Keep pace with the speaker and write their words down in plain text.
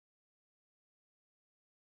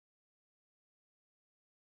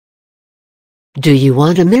Do you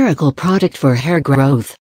want a miracle product for hair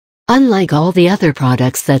growth? Unlike all the other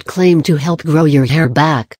products that claim to help grow your hair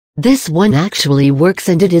back, this one actually works,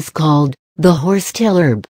 and it is called the horsetail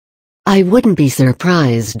herb. I wouldn't be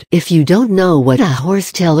surprised if you don't know what a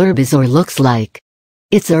horsetail herb is or looks like.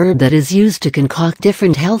 It's a herb that is used to concoct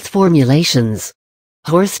different health formulations.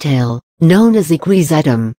 Horsetail, known as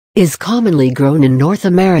equisetum, is commonly grown in North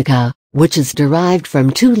America, which is derived from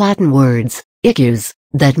two Latin words, equus,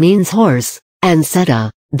 that means horse, and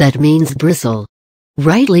seta, that means bristle.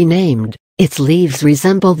 Rightly named, its leaves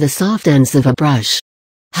resemble the soft ends of a brush.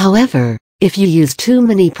 However, if you use too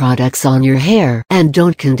many products on your hair and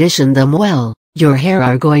don't condition them well, your hair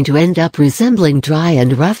are going to end up resembling dry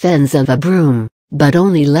and rough ends of a broom, but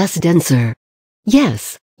only less denser.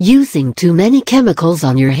 Yes, using too many chemicals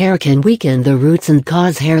on your hair can weaken the roots and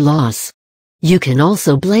cause hair loss. You can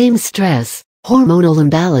also blame stress, hormonal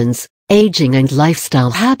imbalance, aging and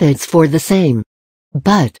lifestyle habits for the same.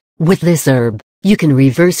 But, with this herb, you can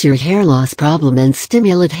reverse your hair loss problem and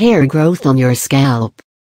stimulate hair growth on your scalp.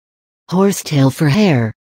 Horsetail for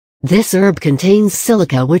hair. This herb contains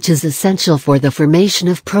silica, which is essential for the formation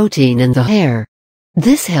of protein in the hair.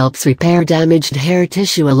 This helps repair damaged hair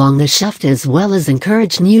tissue along the shaft as well as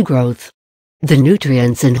encourage new growth. The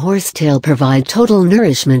nutrients in horsetail provide total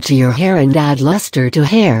nourishment to your hair and add luster to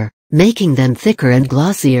hair, making them thicker and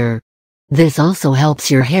glossier. This also helps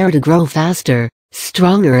your hair to grow faster,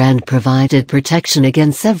 stronger, and provided protection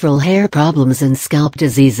against several hair problems and scalp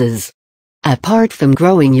diseases. Apart from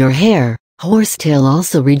growing your hair, horsetail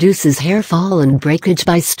also reduces hair fall and breakage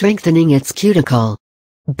by strengthening its cuticle.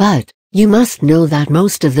 But, you must know that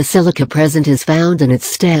most of the silica present is found in its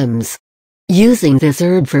stems. Using this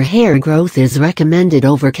herb for hair growth is recommended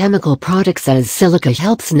over chemical products, as silica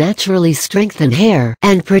helps naturally strengthen hair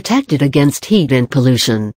and protect it against heat and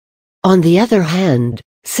pollution. On the other hand,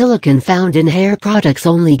 silicone found in hair products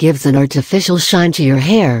only gives an artificial shine to your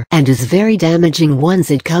hair and is very damaging once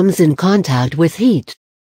it comes in contact with heat.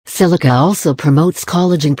 Silica also promotes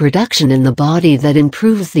collagen production in the body that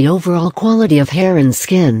improves the overall quality of hair and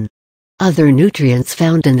skin. Other nutrients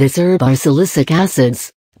found in this herb are silicic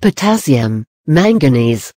acids, potassium,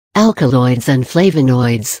 manganese, alkaloids and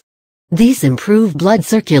flavonoids. These improve blood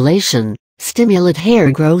circulation, stimulate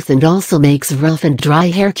hair growth, and also makes rough and dry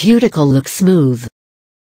hair cuticle look smooth.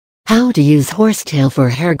 How to use horsetail for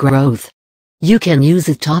hair growth. You can use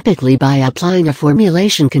it topically by applying a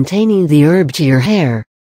formulation containing the herb to your hair.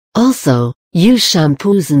 Also, use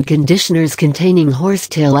shampoos and conditioners containing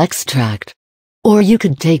horsetail extract. Or you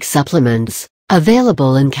could take supplements,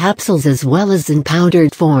 available in capsules as well as in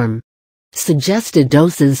powdered form. Suggested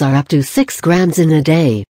doses are up to 6 grams in a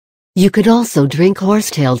day. You could also drink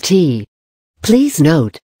horsetail tea. Please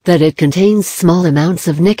note that it contains small amounts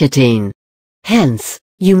of nicotine. Hence,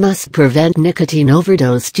 you must prevent nicotine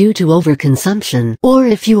overdose due to overconsumption, or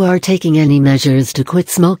if you are taking any measures to quit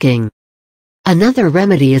smoking. Another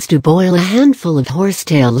remedy is to boil a handful of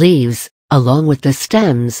horsetail leaves, along with the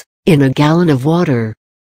stems, in a gallon of water.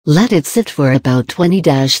 Let it sit for about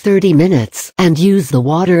 20-30 minutes and use the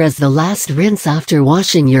water as the last rinse after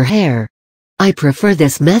washing your hair. I prefer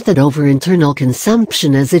this method over internal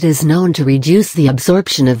consumption, as it is known to reduce the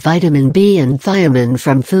absorption of vitamin B and thiamine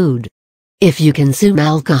from food. If you consume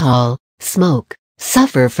alcohol, smoke,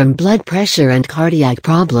 suffer from blood pressure and cardiac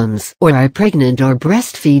problems, or are pregnant or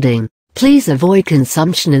breastfeeding, please avoid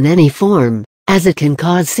consumption in any form, as it can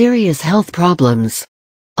cause serious health problems.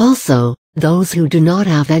 Also, those who do not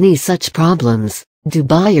have any such problems, do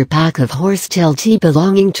buy your pack of horsetail tea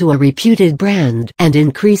belonging to a reputed brand and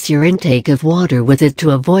increase your intake of water with it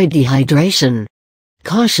to avoid dehydration.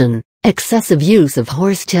 Caution: excessive use of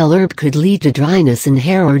horsetail herb could lead to dryness in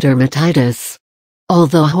hair or dermatitis.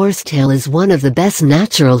 Although horsetail is one of the best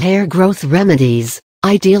natural hair growth remedies,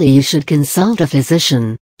 ideally you should consult a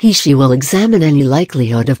physician. He/she will examine any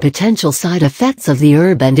likelihood of potential side effects of the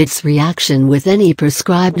herb and its reaction with any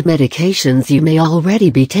prescribed medications you may already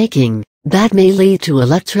be taking, that may lead to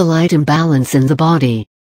electrolyte imbalance in the body.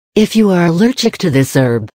 If you are allergic to this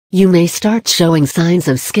herb, you may start showing signs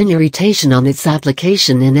of skin irritation on its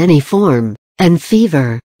application in any form, and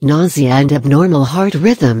fever, nausea and abnormal heart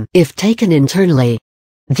rhythm if taken internally.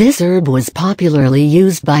 This herb was popularly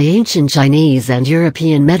used by ancient Chinese and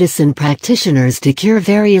European medicine practitioners to cure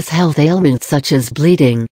various health ailments such as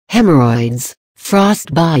bleeding, hemorrhoids,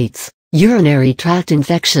 frost bites, urinary tract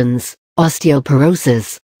infections,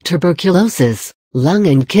 osteoporosis, tuberculosis, lung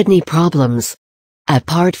and kidney problems.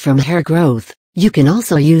 Apart from hair growth, you can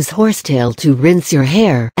also use horsetail to rinse your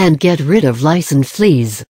hair and get rid of lice and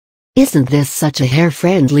fleas. Isn't this such a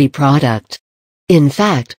hair-friendly product? In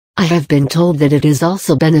fact, I have been told that it is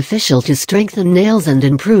also beneficial to strengthen nails and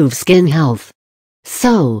improve skin health.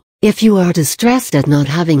 So, if you are distressed at not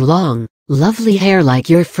having long, lovely hair like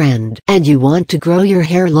your friend and you want to grow your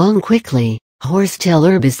hair long quickly, horsetail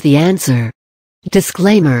herb is the answer.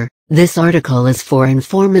 Disclaimer: this article is for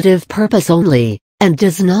informative purpose only, and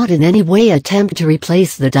does not in any way attempt to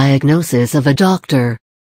replace the diagnosis of a doctor.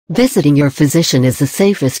 Visiting your physician is the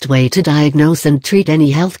safest way to diagnose and treat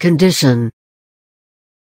any health condition.